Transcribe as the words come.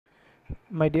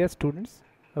My dear students,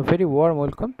 a very warm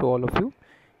welcome to all of you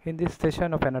in this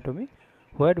session of anatomy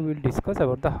where we will discuss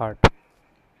about the heart.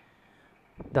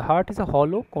 The heart is a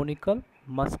hollow conical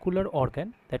muscular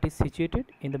organ that is situated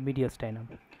in the mediastinum.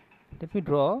 Let me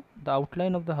draw the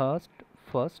outline of the heart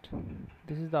first.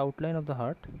 This is the outline of the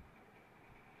heart,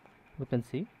 you can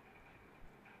see,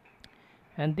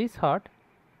 and this heart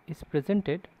is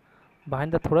presented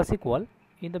behind the thoracic wall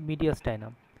in the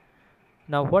mediastinum.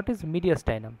 Now what is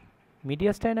mediastinum?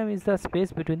 Mediastinum is the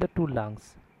space between the two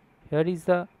lungs. Here is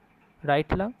the right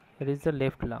lung, here is the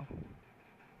left lung,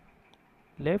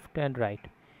 left and right.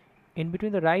 In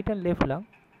between the right and left lung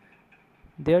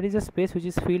there is a space which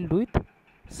is filled with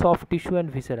soft tissue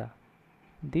and viscera.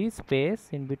 This space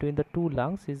in between the two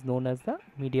lungs is known as the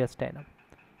mediastinum.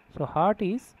 So heart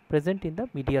is present in the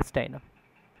mediastinum.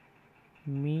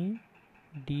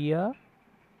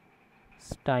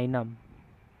 Mediastinum.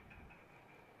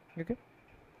 Okay.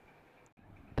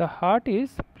 The heart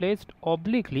is placed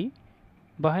obliquely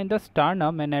behind the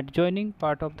sternum and adjoining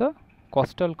part of the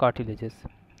costal cartilages.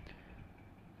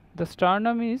 The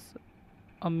sternum is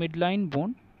a midline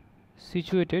bone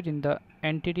situated in the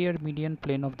anterior median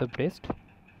plane of the breast.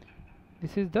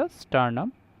 This is the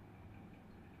sternum.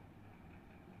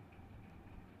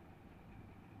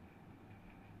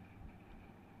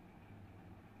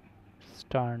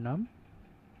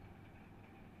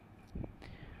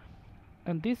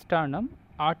 And this sternum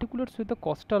articulates with the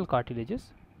costal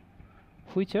cartilages,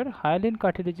 which are hyaline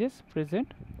cartilages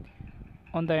present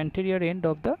on the anterior end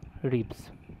of the ribs.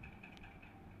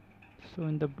 So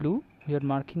in the blue we are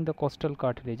marking the costal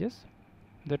cartilages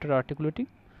that are articulating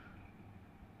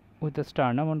with the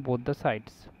sternum on both the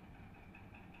sides.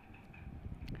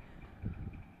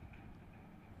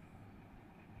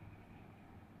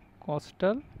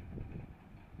 Costal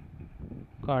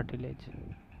cartilage.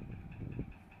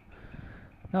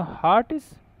 Now heart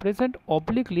is present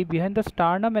obliquely behind the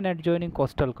sternum and adjoining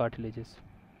costal cartilages.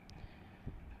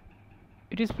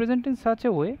 It is present in such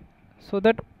a way so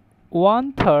that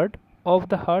 1/3 of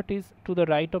the heart is to the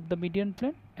right of the median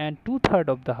plane and 2/3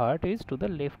 of the heart is to the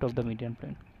left of the median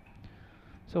plane.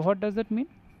 So what does that mean?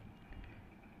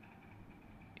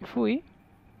 If we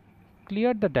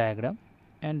clear the diagram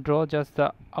and draw just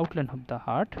the outline of the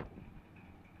heart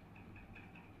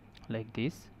like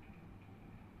this.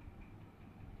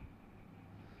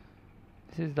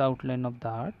 This is the outline of the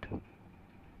heart,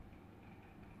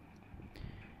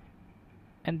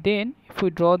 and then if we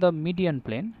draw the median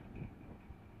plane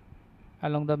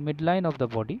along the midline of the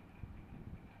body,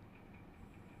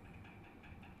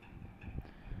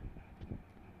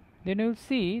 then you will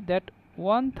see that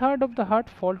 1/3 of the heart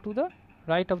fall to the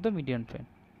right of the median plane.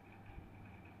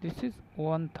 This is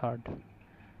 1/3,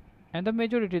 and the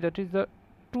majority, that is the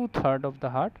 2/3 of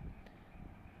the heart,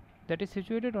 that is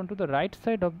situated onto the right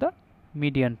side of the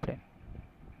median plane.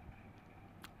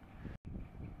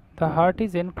 The heart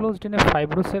is enclosed in a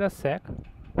fibroserous sac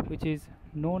which is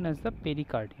known as the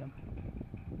pericardium.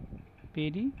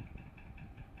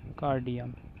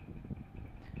 Pericardium.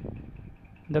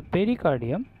 The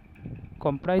pericardium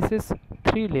comprises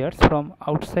 3 layers from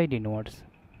outside inwards.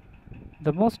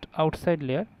 The most outside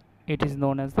layer, it is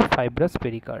known as the fibrous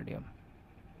pericardium.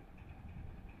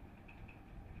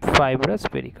 Fibrous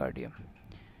pericardium.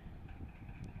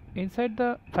 Inside the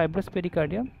fibrous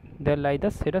pericardium there lie the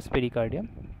serous pericardium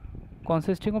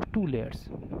consisting of 2 layers.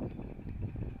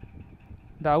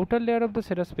 The outer layer of the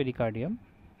serous pericardium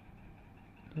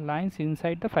lies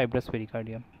inside the fibrous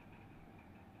pericardium.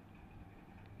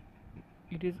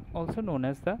 It is also known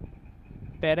as the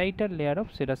parietal layer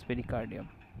of serous pericardium.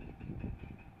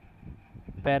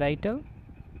 Parietal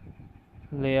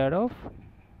layer of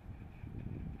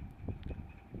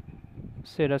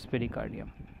serous pericardium.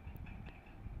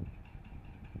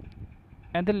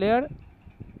 And the layer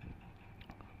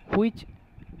which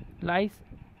lies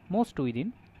most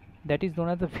within, that is known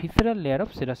as the visceral layer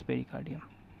of serous pericardium,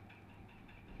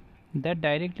 that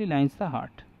directly lines the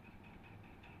heart.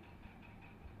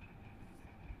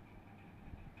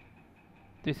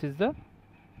 This is the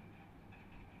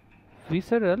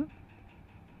visceral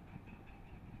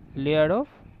layer of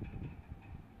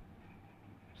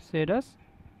serous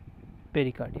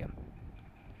pericardium.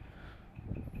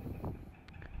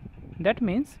 That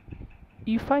means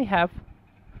if I have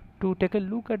to take a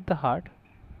look at the heart,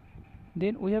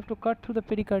 then we have to cut through the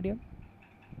pericardium.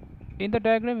 In the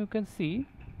diagram you can see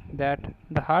that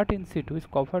the heart in situ is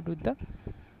covered with the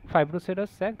fibroserous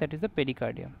sac, that is the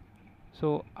pericardium.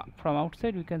 So from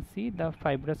outside we can see the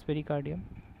fibrous pericardium,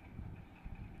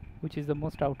 which is the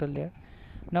most outer layer.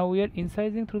 Now we are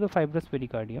incising through the fibrous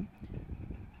pericardium,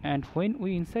 and when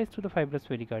we incise through the fibrous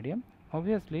pericardium,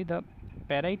 obviously the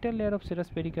parietal layer of serous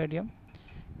pericardium,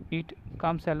 it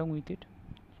comes along with it,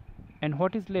 and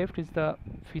what is left is the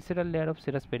visceral layer of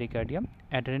serous pericardium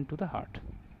adherent to the heart.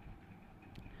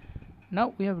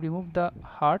 Now we have removed the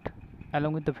heart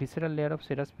along with the visceral layer of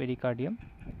serous pericardium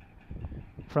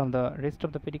from the rest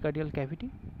of the pericardial cavity,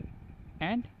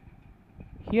 and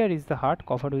here is the heart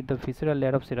covered with the visceral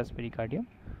layer of serous pericardium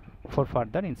for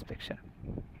further inspection.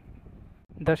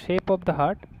 The shape of the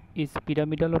heart is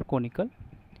pyramidal or conical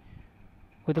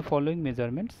with the following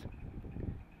measurements.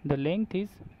 The length is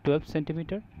 12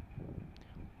 cm,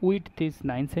 width is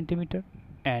 9 cm,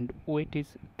 and weight is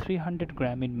 300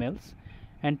 gram in males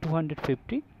and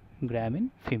 250 gram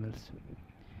in females.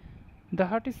 The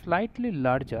heart is slightly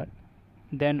larger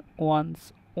than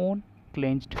one's own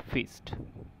clenched fist.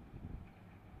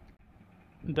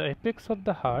 The apex of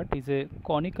the heart is a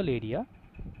conical area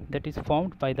that is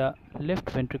formed by the left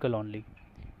ventricle only.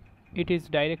 It is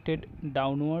directed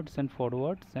downwards and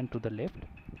forwards and to the left.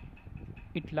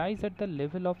 It lies at the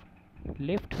level of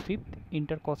left fifth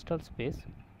intercostal space,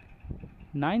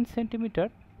 9 cm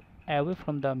away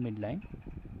from the midline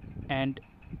and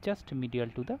just medial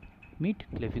to the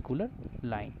mid-clavicular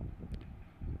line.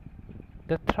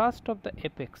 The thrust of the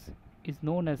apex is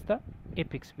known as the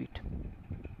apex beat,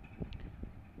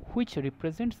 which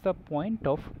represents the point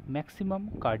of maximum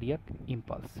cardiac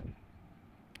impulse.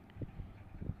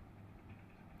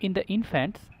 In the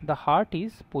infants, the heart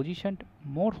is positioned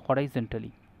more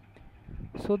horizontally,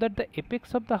 so that the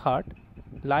apex of the heart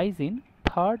lies in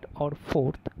third or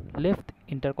fourth left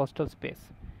intercostal space,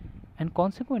 and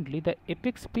consequently the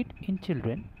apex beat in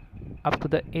children up to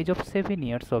the age of 7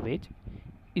 years of age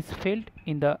is felt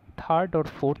in the third or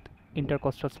fourth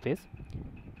intercostal space,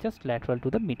 just lateral to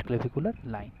the midclavicular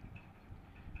line.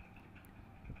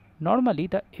 Normally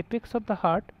the apex of the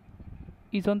heart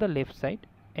is on the left side,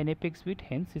 and apex beat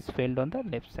hence is felt on the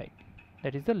left side,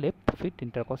 that is the left fifth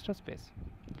intercostal space.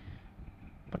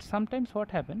 But sometimes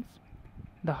what happens,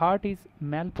 the heart is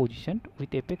malpositioned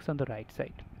with apex on the right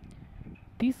side.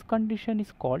 This condition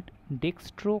is called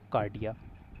dextrocardia.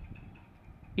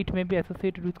 It may be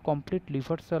associated with complete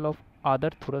reversal of other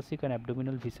thoracic and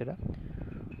abdominal viscera,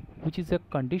 which is a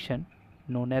condition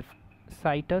known as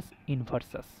situs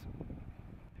inversus.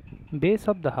 Base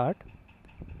of the heart.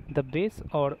 The base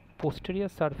or posterior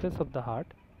surface of the heart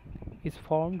is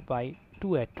formed by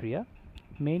two atria,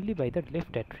 mainly by the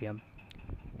left atrium.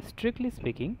 Strictly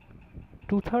speaking,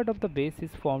 2/3 of the base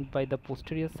is formed by the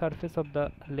posterior surface of the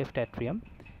left atrium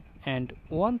and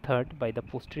 1/3 by the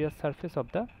posterior surface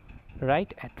of the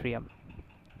right atrium.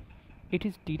 It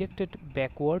is directed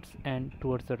backwards and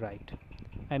towards the right.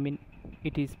 I mean,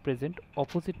 it is present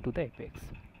opposite to the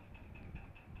apex.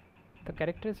 The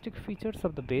characteristic features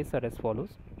of the base are as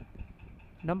follows.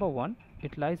 Number 1,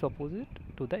 it lies opposite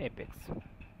to the apex.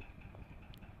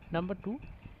 Number 2,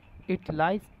 it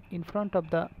lies in front of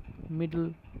the middle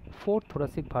 4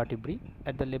 thoracic vertebrae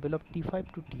at the level of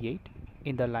T5 to T8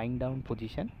 in the lying down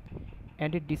position,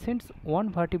 and it descends 1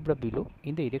 vertebra below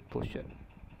in the erect posture.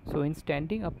 So in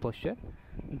standing up posture,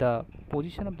 the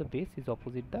position of the base is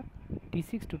opposite the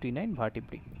T6 to T9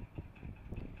 vertebrae.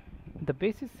 The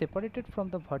base is separated from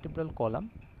the vertebral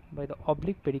column by the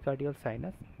oblique pericardial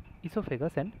sinus,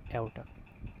 esophagus and aorta.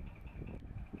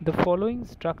 The following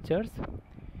structures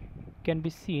can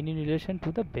be seen in relation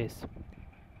to the base.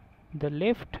 The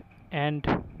left and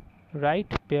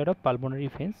right pair of pulmonary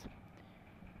veins.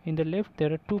 In the left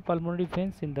there are 2 pulmonary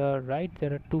veins, in the right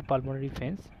there are 2 pulmonary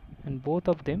veins, and both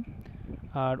of them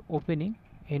are opening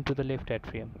into the left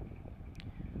atrium.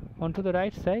 Onto the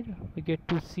right side we get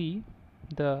to see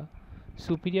the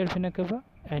superior vena cava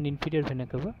and inferior vena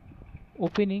cava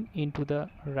opening into the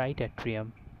right atrium.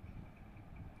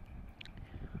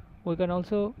 We can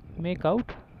also make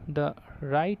out the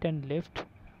right and left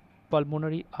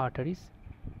pulmonary arteries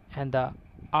and the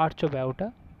arch of aorta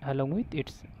along with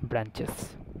its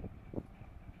branches.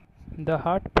 The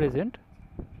heart present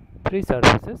 3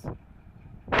 surfaces.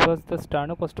 First, the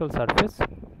sternocostal surface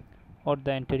or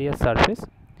the anterior surface.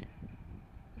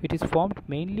 It is formed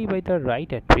mainly by the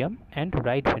right atrium and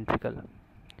right ventricle.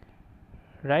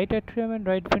 Right atrium and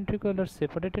right ventricle are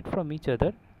separated from each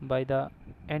other by the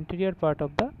anterior part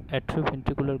of the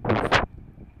atrioventricular groove.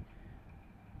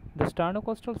 The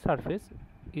sternocostal surface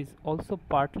is also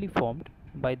partly formed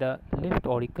by the left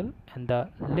auricle and the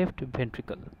left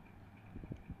ventricle.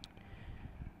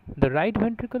 The right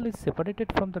ventricle is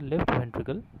separated from the left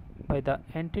ventricle by the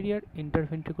anterior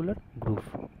interventricular groove.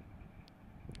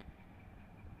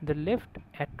 The left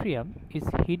atrium is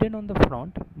hidden on the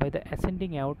front by the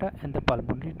ascending aorta and the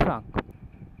pulmonary trunk.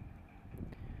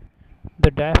 The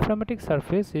diaphragmatic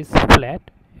surface is flat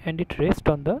and it rests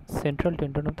on the central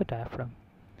tendon of the diaphragm.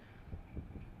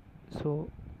 So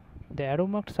the arrow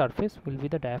marked surface will be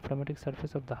the diaphragmatic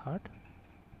surface of the heart,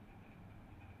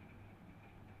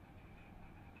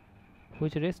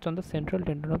 which rests on the central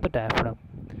tendon of the diaphragm.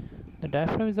 The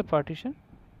diaphragm is the partition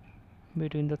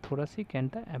between the thoracic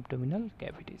and the abdominal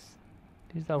cavities.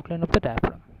 This is the outline of the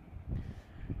diaphragm.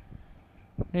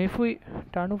 Now if we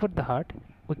turn over the heart,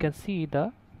 we can see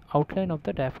the outline of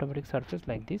the diaphragmatic surface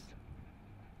like this.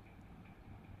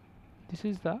 This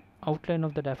is the outline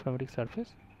of the diaphragmatic surface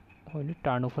when you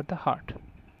turn over the heart.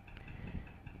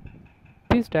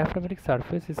 This diaphragmatic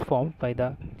surface is formed by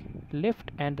the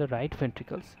left and the right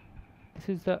ventricles. This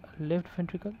is the left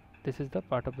ventricle, this is the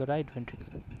part of the right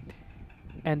ventricle,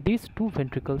 and these two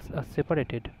ventricles are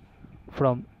separated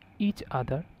from each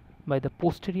other by the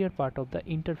posterior part of the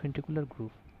interventricular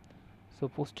groove. So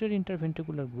posterior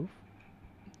interventricular groove,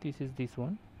 this is this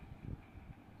one,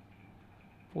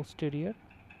 posterior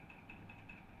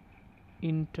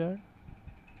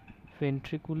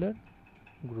interventricular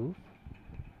groove.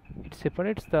 It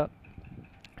separates the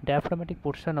diaphragmatic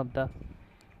portion of the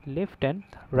left and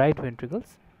right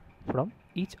ventricles from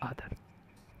each other.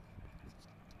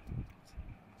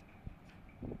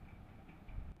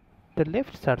 The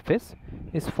left surface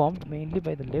is formed mainly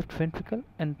by the left ventricle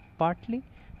and partly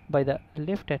by the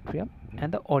left atrium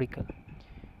and the auricle.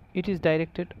 It is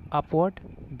directed upward,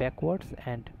 backwards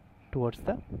and towards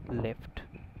the left.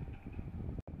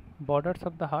 Borders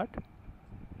of the heart.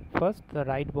 First, the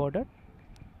right border.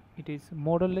 It is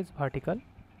more or less vertical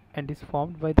and is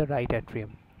formed by the right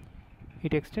atrium.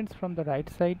 It extends from the right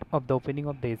side of the opening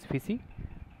of the SVC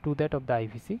to that of the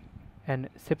IVC and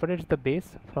separates the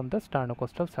base from the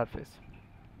sternocostal surface.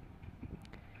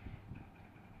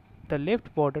 The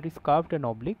left border is curved and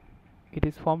oblique. It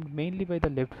is formed mainly by the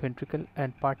left ventricle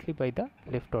and partly by the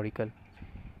left auricle.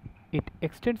 It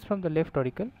extends from the left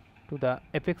auricle to the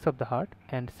apex of the heart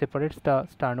and separates the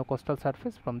sternocostal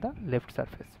surface from the left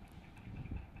surface.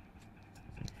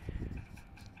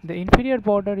 The inferior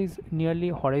border is nearly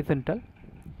horizontal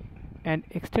and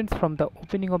extends from the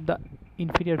opening of the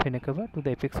inferior vena cava to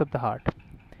the apex of the heart.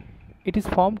 It is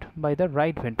formed by the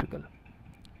right ventricle.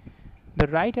 The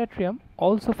right atrium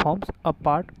also forms a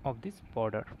part of this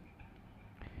border.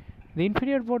 The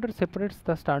inferior border separates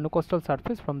the sternocostal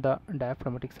surface from the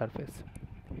diaphragmatic surface.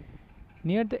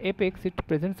 Near the apex, it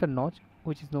presents a notch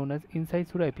which is known as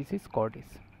incisura epicis cordis.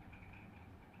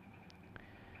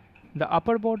 The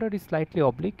upper border is slightly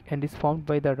oblique and is formed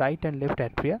by the right and left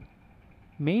atria,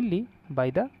 mainly by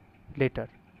the latter.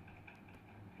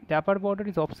 The upper border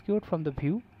is obscured from the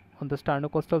view on the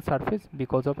sternocostal surface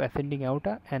because of ascending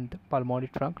aorta and the pulmonary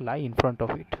trunk lie in front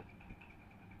of it.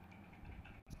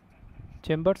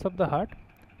 Chambers of the heart.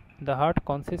 The heart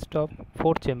consists of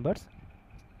 4 chambers: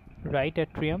 right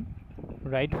atrium,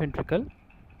 right ventricle,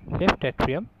 left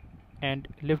atrium and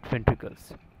left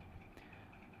ventricles.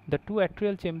 The 2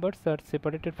 atrial chambers are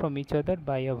separated from each other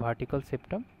by a vertical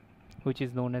septum, which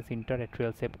is known as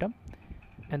interatrial septum,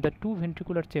 and the 2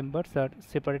 ventricular chambers are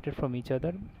separated from each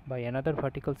other by another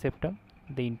vertical septum,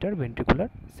 the interventricular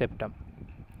septum.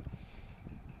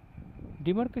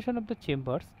 Demarcation of the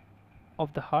chambers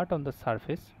of the heart on the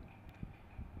surface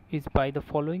is by the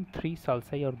following 3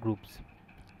 sulci or groups.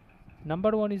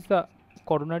 Number 1 is the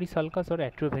coronary sulcus or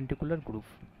atrioventricular groove.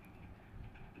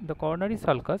 The coronary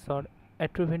sulcus or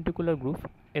atrioventricular groove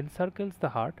encircles the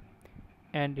heart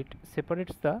and it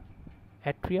separates the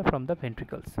atria from the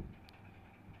ventricles.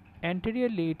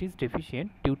 Anteriorly, it is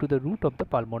deficient due to the root of the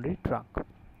pulmonary trunk.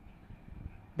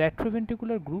 The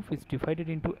atrioventricular groove is divided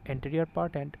into anterior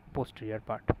part and posterior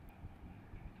part.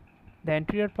 The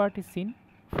anterior part is seen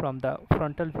from the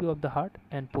frontal view of the heart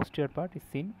and posterior part is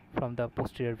seen from the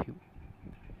posterior view.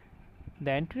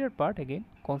 The anterior part again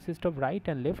consists of right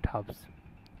and left halves.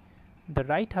 The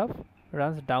right half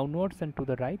runs downwards and to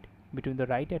the right between the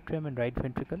right atrium and right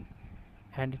ventricle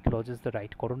and it lodges the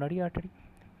right coronary artery,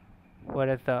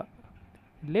 whereas the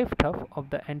left half of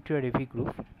the anterior AV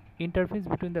groove intervenes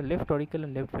between the left auricle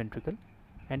and left ventricle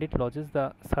and it lodges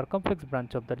the circumflex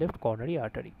branch of the left coronary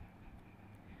artery.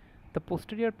 The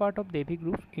posterior part of the AV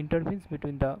groove intervenes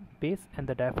between the base and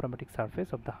the diaphragmatic surface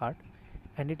of the heart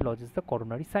and it lodges the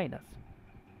coronary sinus.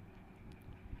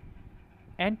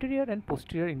 Anterior and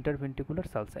posterior interventricular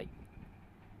sulci.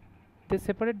 They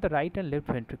separate the right and left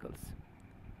ventricles.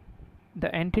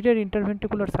 The anterior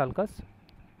interventricular sulcus,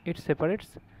 it separates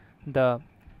the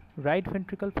right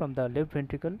ventricle from the left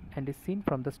ventricle and is seen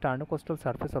from the sternocostal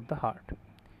surface of the heart,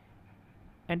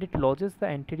 and it lodges the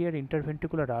anterior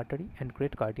interventricular artery and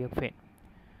great cardiac vein,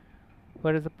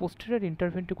 whereas the posterior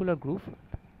interventricular groove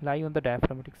lie on the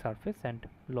diaphragmatic surface and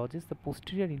lodges the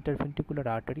posterior interventricular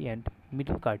artery and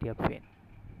middle cardiac vein.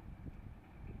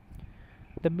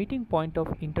 The meeting point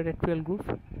of interatrial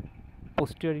groove,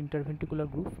 posterior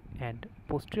interventricular groove and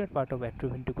posterior part of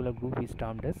atrioventricular groove is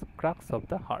termed as crux of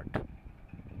the heart.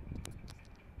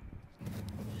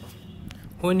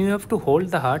 When you have to hold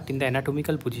the heart in the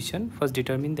anatomical position, first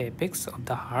determine the apex of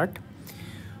the heart,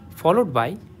 followed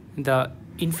by the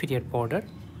inferior border,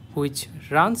 which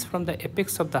runs from the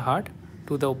apex of the heart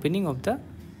to the opening of the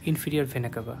inferior vena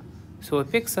cava. So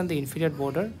apex and the inferior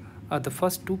border are the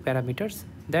first two parameters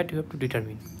that you have to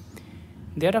determine.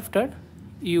 Thereafter,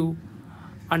 you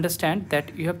understand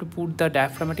that you have to put the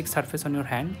diaphragmatic surface on your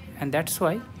hand, and that's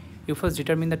why you first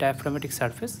determine the diaphragmatic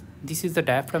surface. This is the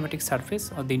diaphragmatic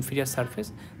surface or the inferior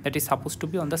surface that is supposed to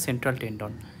be on the central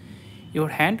tendon. Your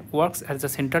hand works as the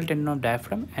central tendon of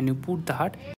diaphragm, and you put the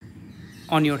heart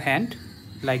on your hand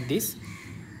like this,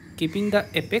 keeping the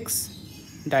apex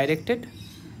directed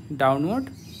downward,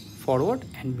 forward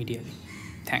and medially.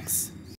 Thanks.